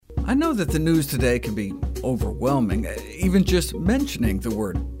I know that the news today can be overwhelming. Even just mentioning the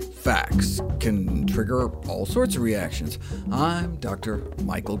word facts can trigger all sorts of reactions. I'm Dr.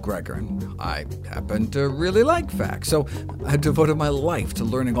 Michael Greger, and I happen to really like facts, so I've devoted my life to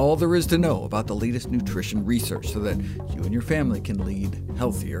learning all there is to know about the latest nutrition research so that you and your family can lead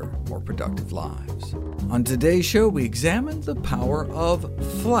healthier, more productive lives. On today's show, we examine the power of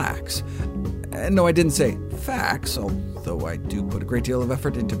flax. No, I didn't say facts, although I do put a great deal of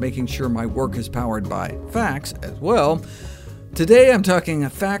effort into making sure my work is powered by facts as well. Today I'm talking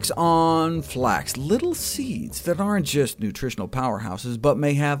facts on flax, little seeds that aren't just nutritional powerhouses, but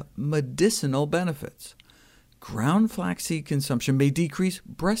may have medicinal benefits. Ground flaxseed consumption may decrease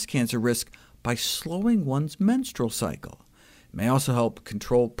breast cancer risk by slowing one's menstrual cycle. It may also help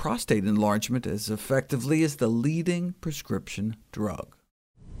control prostate enlargement as effectively as the leading prescription drug.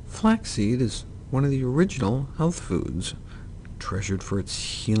 Flaxseed is one of the original health foods, treasured for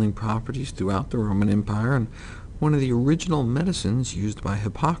its healing properties throughout the Roman Empire, and one of the original medicines used by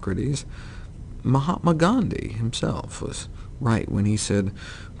Hippocrates. Mahatma Gandhi himself was right when he said,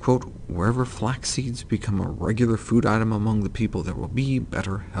 quote, "Wherever flax seeds become a regular food item among the people, there will be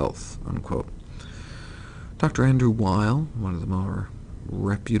better health," unquote. Dr. Andrew Weil, one of the more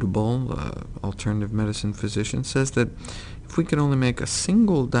reputable alternative medicine physicians, says that if we could only make a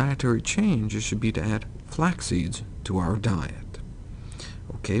single dietary change, it should be to add flax seeds to our diet.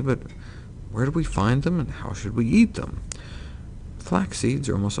 Okay, but where do we find them, and how should we eat them? Flax seeds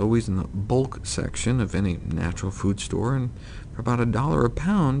are almost always in the bulk section of any natural food store, and for about $1 a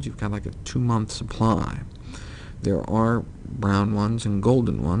pound, you've got like a 2-month supply. There are brown ones and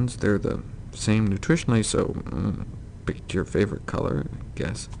golden ones. They're the same nutritionally, so pick your favorite color, I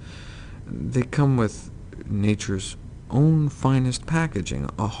guess. They come with nature's own finest packaging,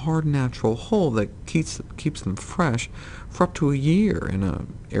 a hard natural hull that keeps them fresh for up to a year in an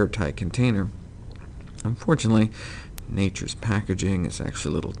airtight container. Unfortunately, nature's packaging is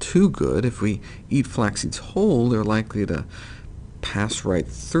actually a little too good. If we eat flax seeds whole, they're likely to pass right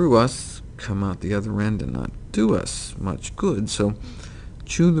through us, come out the other end, and not do us much good. So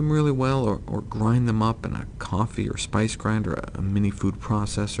chew them really well, or grind them up in a coffee or spice grinder, a mini food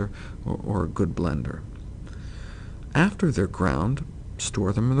processor, or a good blender. After they're ground,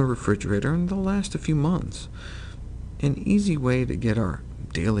 store them in the refrigerator, and they'll last a few months. An easy way to get our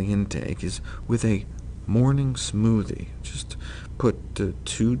daily intake is with a morning smoothie. Just put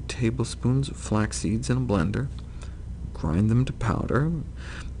 2 tablespoons of flax seeds in a blender, grind them to powder,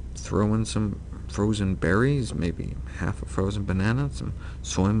 throw in some frozen berries, maybe half a frozen banana, some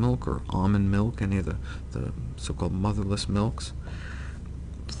soy milk or almond milk, any of the so-called motherless milks.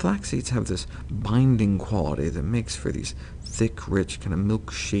 Flax seeds have this binding quality that makes for these thick, rich, kind of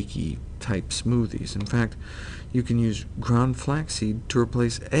milkshakey type smoothies. In fact, you can use ground flaxseed to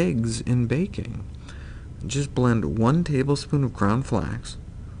replace eggs in baking. Just blend 1 tablespoon of ground flax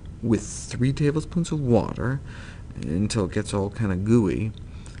with 3 tablespoons of water until it gets all kind of gooey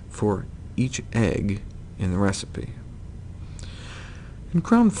for each egg in the recipe. And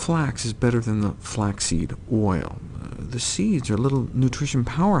ground flax is better than the flaxseed oil. The seeds are little nutrition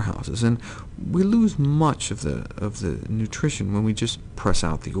powerhouses, and we lose much of the nutrition when we just press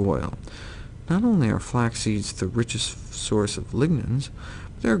out the oil. Not only are flax seeds the richest source of lignans,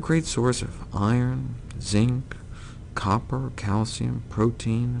 but they're a great source of iron, zinc, copper, calcium,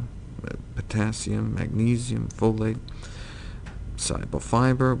 protein, potassium, magnesium, folate, soluble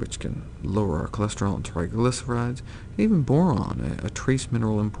fiber, which can lower our cholesterol and triglycerides, and even boron, a trace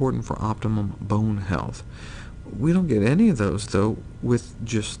mineral important for optimum bone health. We don't get any of those, though, with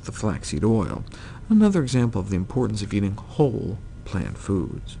just the flaxseed oil. Another example of the importance of eating whole plant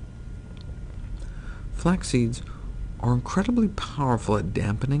foods. Flax seeds are incredibly powerful at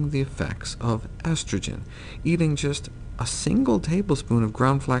dampening the effects of estrogen. Eating just a single tablespoon of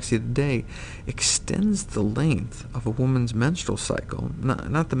ground flaxseed a day extends the length of a woman's menstrual cycle,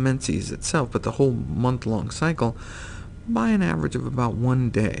 not the menses itself, but the whole month-long cycle, by an average of about 1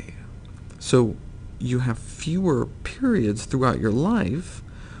 day. So you have fewer periods throughout your life,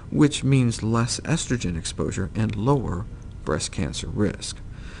 which means less estrogen exposure and lower breast cancer risk.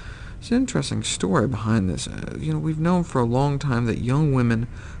 It's an interesting story behind this. We've known for a long time that young women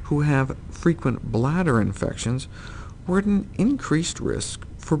who have frequent bladder infections were at an increased risk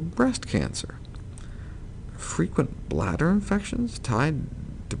for breast cancer. Frequent bladder infections tied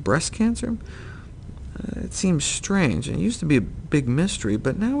to breast cancer? It seems strange. It used to be a big mystery,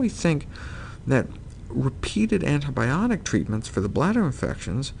 but now we think that repeated antibiotic treatments for the bladder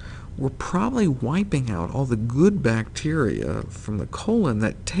infections we're probably wiping out all the good bacteria from the colon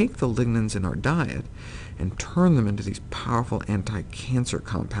that take the lignans in our diet and turn them into these powerful anti-cancer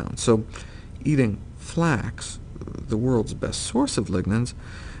compounds. So eating flax, the world's best source of lignans,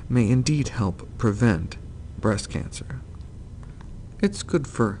 may indeed help prevent breast cancer. It's good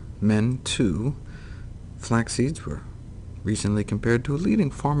for men, too. Flax seeds were recently compared to a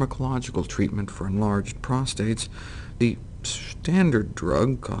leading pharmacological treatment for enlarged prostates. The standard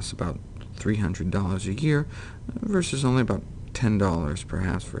drug costs about $300 a year, versus only about $10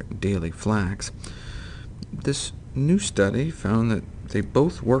 perhaps for daily flax. This new study found that they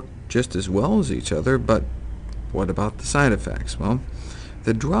both work just as well as each other, but what about the side effects? Well,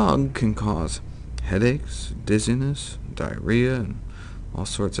 the drug can cause headaches, dizziness, diarrhea, and all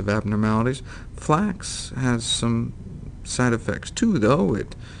sorts of abnormalities. Flax has some side effects too, though.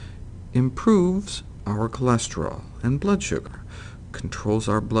 It improves our cholesterol and blood sugar, controls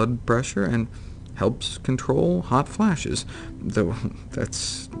our blood pressure, and helps control hot flashes, though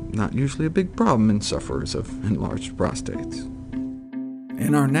that's not usually a big problem in sufferers of enlarged prostates.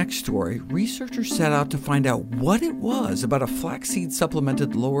 In our next story, researchers set out to find out what it was about a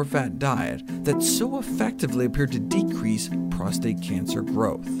flaxseed-supplemented lower-fat diet that so effectively appeared to decrease prostate cancer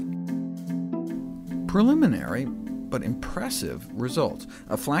growth. Preliminary, but impressive results.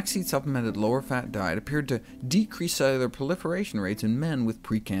 A flaxseed-supplemented lower-fat diet appeared to decrease cellular proliferation rates in men with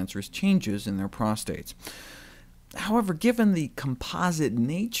precancerous changes in their prostates. However, given the composite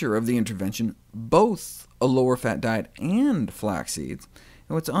nature of the intervention, both a lower-fat diet and flax seeds,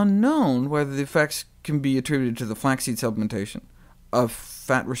 it's unknown whether the effects can be attributed to the flaxseed supplementation, a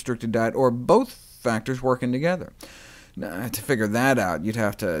fat-restricted diet, or both factors working together. Now, to figure that out, you'd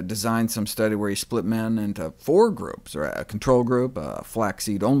have to design some study where you split men into 4 groups, or a control group, a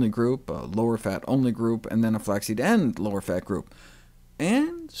flaxseed-only group, a lower-fat-only group, and then a flaxseed and lower-fat group.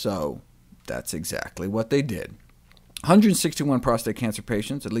 And so that's exactly what they did. 161 prostate cancer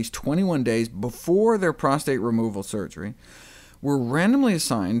patients, at least 21 days before their prostate removal surgery, were randomly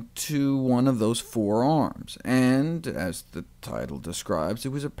assigned to one of those 4 arms, and, as the title describes,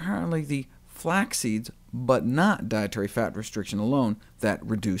 it was apparently the flax seeds, but not dietary fat restriction alone, that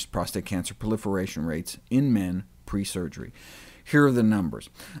reduced prostate cancer proliferation rates in men pre-surgery. Here are the numbers.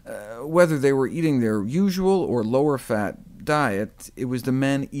 Whether they were eating their usual or lower-fat diet, it was the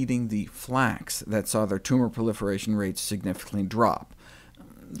men eating the flax that saw their tumor proliferation rates significantly drop.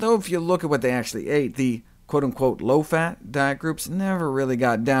 Though if you look at what they actually ate, the quote-unquote low-fat diet groups never really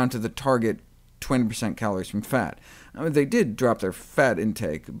got down to the target 20% calories from fat. I mean, they did drop their fat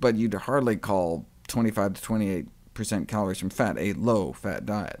intake, but you'd hardly call 25 to 28% calories from fat a low-fat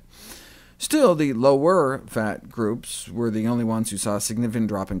diet. Still, the lower-fat groups were the only ones who saw a significant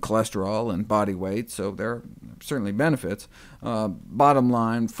drop in cholesterol and body weight, so there are certainly benefits. Bottom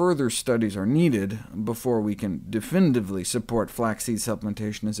line, further studies are needed before we can definitively support flaxseed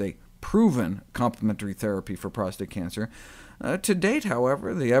supplementation as a proven complementary therapy for prostate cancer. To date,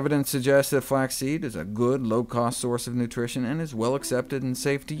 however, the evidence suggests that flaxseed is a good, low-cost source of nutrition and is well accepted and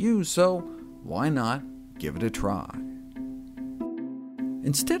safe to use, so why not give it a try?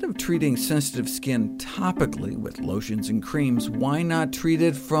 Instead of treating sensitive skin topically with lotions and creams, why not treat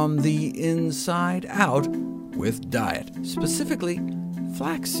it from the inside out with diet, specifically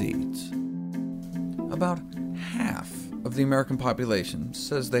flax seeds? About half of the American population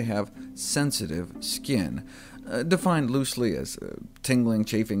says they have sensitive skin, defined loosely as tingling,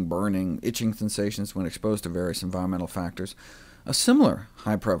 chafing, burning, itching sensations when exposed to various environmental factors. A similar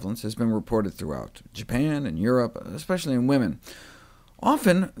high prevalence has been reported throughout Japan and Europe, especially in women.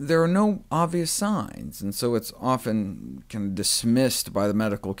 Often there are no obvious signs, and so it's often kind of dismissed by the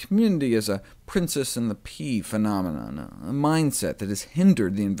medical community as a princess and the pea phenomenon, a mindset that has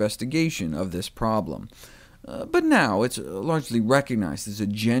hindered the investigation of this problem. But now it's largely recognized as a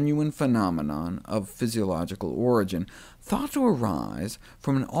genuine phenomenon of physiological origin, thought to arise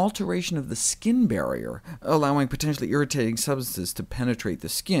from an alteration of the skin barrier, allowing potentially irritating substances to penetrate the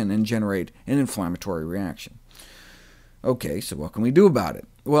skin and generate an inflammatory reaction. OK, so what can we do about it?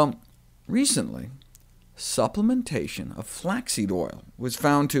 Well, recently, supplementation of flaxseed oil was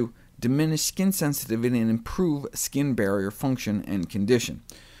found to diminish skin sensitivity and improve skin barrier function and condition.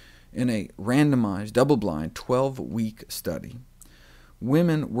 In a randomized, double-blind, 12-week study,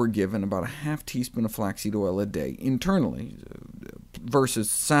 women were given about a half teaspoon of flaxseed oil a day internally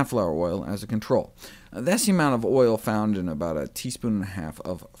versus safflower oil as a control. That's the amount of oil found in about a teaspoon and a half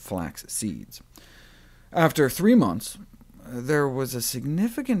of flax seeds. After 3 months, there was a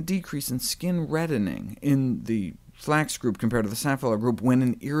significant decrease in skin reddening in the flax group compared to the safflower group when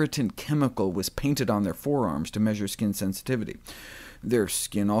an irritant chemical was painted on their forearms to measure skin sensitivity. Their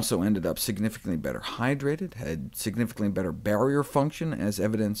skin also ended up significantly better hydrated, had significantly better barrier function, as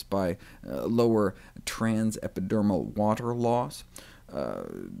evidenced by lower transepidermal water loss,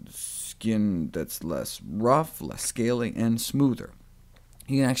 skin that's less rough, less scaly, and smoother.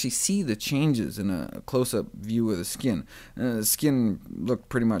 You can actually see the changes in a close-up view of the skin. Skin looked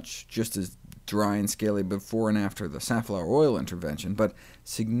pretty much just as dry and scaly before and after the safflower oil intervention, but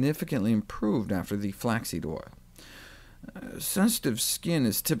significantly improved after the flaxseed oil. Sensitive skin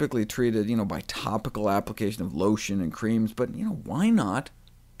is typically treated by topical application of lotion and creams, but why not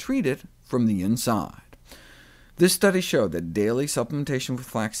treat it from the inside? This study showed that daily supplementation with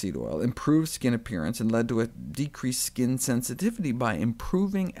flaxseed oil improved skin appearance and led to a decreased skin sensitivity by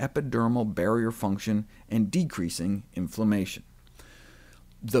improving epidermal barrier function and decreasing inflammation.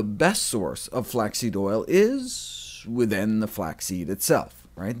 The best source of flaxseed oil is within the flaxseed itself.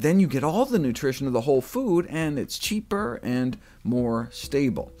 Then you get all the nutrition of the whole food, and it's cheaper and more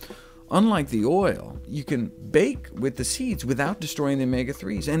stable. Unlike the oil, you can bake with the seeds without destroying the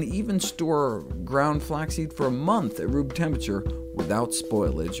omega-3s, and even store ground flaxseed for a month at room temperature without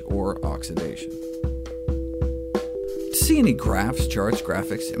spoilage or oxidation. To see any graphs, charts,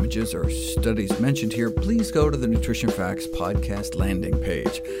 graphics, images, or studies mentioned here, please go to the Nutrition Facts podcast landing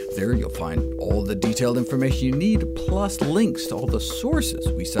page. There you'll find all the detailed information you need, plus links to all the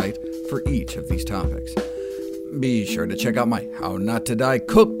sources we cite for each of these topics. Be sure to check out my How Not to Die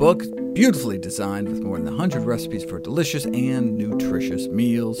cookbook, beautifully designed with more than 100 recipes for delicious and nutritious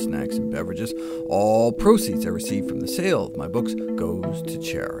meals, snacks, and beverages. All proceeds I receive from the sale of my books goes to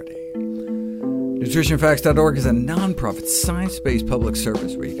charity. NutritionFacts.org is a non-profit, science-based public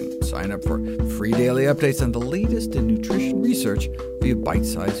service where you can sign up for free daily updates on the latest in nutrition research via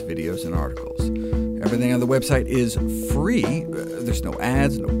bite-sized videos and articles. Everything on the website is free. There's no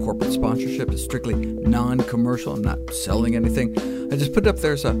ads, no corporate sponsorship. It's strictly non-commercial. I'm not selling anything. I just put it up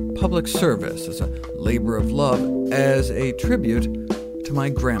there as a public service, as a labor of love, as a tribute to my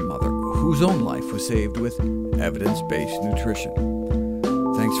grandmother, whose own life was saved with evidence-based nutrition.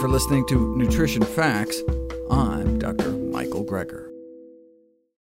 Thanks for listening to Nutrition Facts. I'm Dr. Michael Greger.